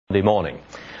Monday morning.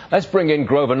 Let's bring in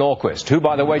Grover Norquist, who,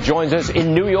 by the way, joins us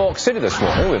in New York City this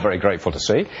morning. We're very grateful to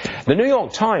see. The New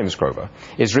York Times, Grover,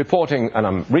 is reporting, and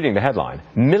I'm reading the headline,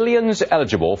 millions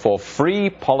eligible for free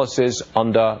policies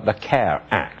under the CARE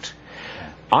Act.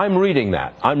 I'm reading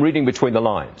that. I'm reading between the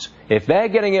lines. If they're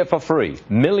getting it for free,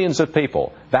 millions of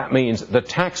people, that means the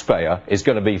taxpayer is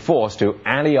going to be forced to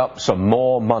ante up some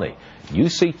more money. You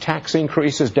see tax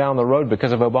increases down the road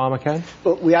because of Obamacare?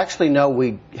 Well, we actually know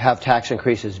we have tax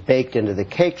increases baked into the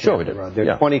cake. Sure we do.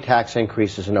 There are 20 tax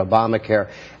increases in Obamacare,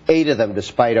 8 of them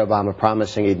despite Obama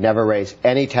promising he'd never raise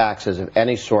any taxes of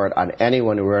any sort on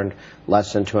anyone who earned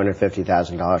less than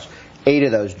 $250,000. 8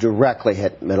 of those directly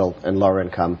hit middle and lower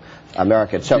income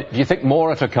Americans. So, do you think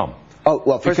more are to come? Oh,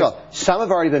 well, first of all, some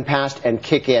have already been passed and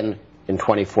kick in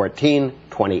 2014,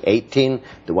 2018,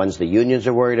 the ones the unions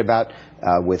are worried about,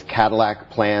 with Cadillac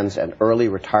plans and early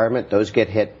retirement. Those get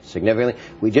hit significantly.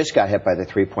 We just got hit by the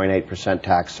 3.8%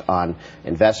 tax on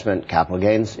investment capital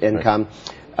gains income.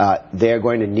 Right. They're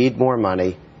going to need more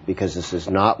money because this is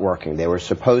not working. They were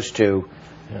supposed to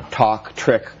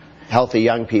trick healthy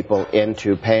young people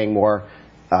into paying more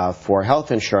for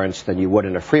health insurance than you would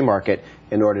in a free market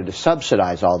in order to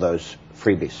subsidize all those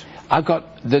freebies.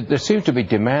 There seem to be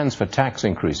demands for tax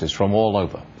increases from all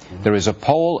over. There is a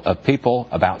poll of people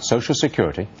about Social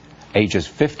Security, ages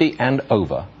 50 and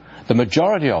over. The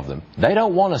majority of them, they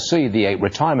don't want to see the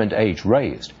retirement age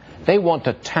raised. They want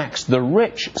to tax the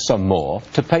rich some more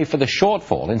to pay for the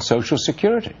shortfall in Social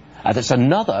Security. That's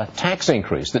another tax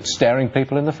increase that's staring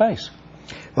people in the face.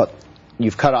 Well,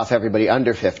 you've cut off everybody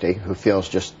under 50 who feels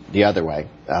just the other way,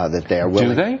 that they are willing.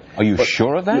 Do they? Are you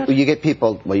sure of that? You get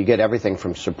people, well, you get everything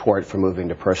from support for moving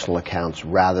to personal accounts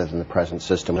rather than the present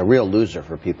system. A real loser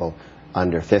for people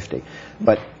under 50.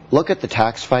 But look at the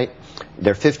tax fight.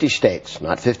 There are 50 states,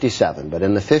 not 57, but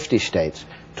in the 50 states,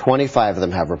 25 of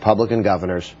them have Republican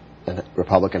governors and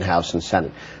Republican House and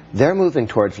Senate. They're moving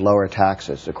towards lower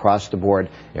taxes across the board.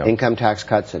 Yep. Income tax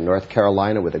cuts in North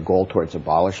Carolina with a goal towards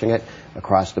abolishing it,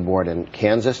 across the board in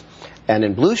Kansas. And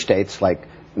in blue states like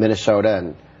Minnesota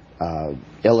and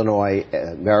Illinois,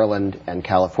 Maryland, and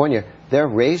California, they're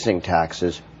raising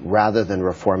taxes rather than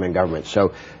reforming government.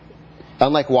 So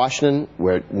unlike Washington,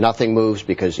 where nothing moves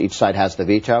because each side has the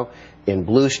veto, in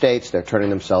blue states, they're turning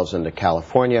themselves into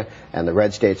California, and the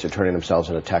red states are turning themselves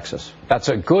into Texas. That's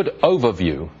a good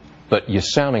overview, but you're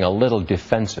sounding a little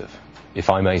defensive, if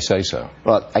I may say so.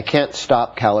 Well, I can't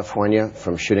stop California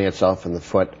from shooting itself in the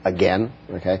foot again,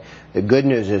 okay? The good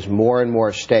news is more and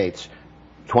more states,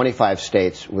 25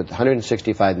 states with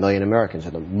 165 million Americans,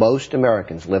 and the most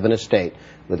Americans live in a state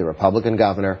with a Republican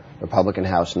governor, Republican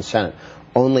House, and Senate.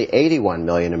 Only 81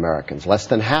 million Americans, less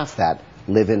than half that,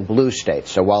 live in blue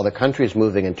states. So while the country is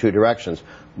moving in 2 directions,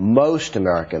 most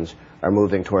Americans are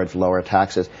moving towards lower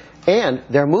taxes, and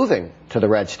they're moving to the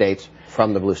red states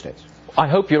from the blue states. I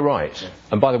hope you're right.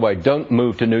 And by the way, don't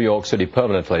move to New York City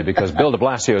permanently, because Bill de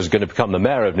Blasio is going to become the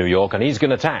mayor of New York, and he's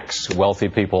going to tax wealthy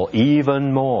people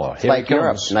even more. It's like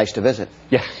Europe. Nice to visit.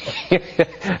 Yeah.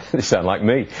 You sound like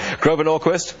me. Grover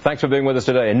Norquist, thanks for being with us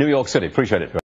today in New York City. Appreciate it.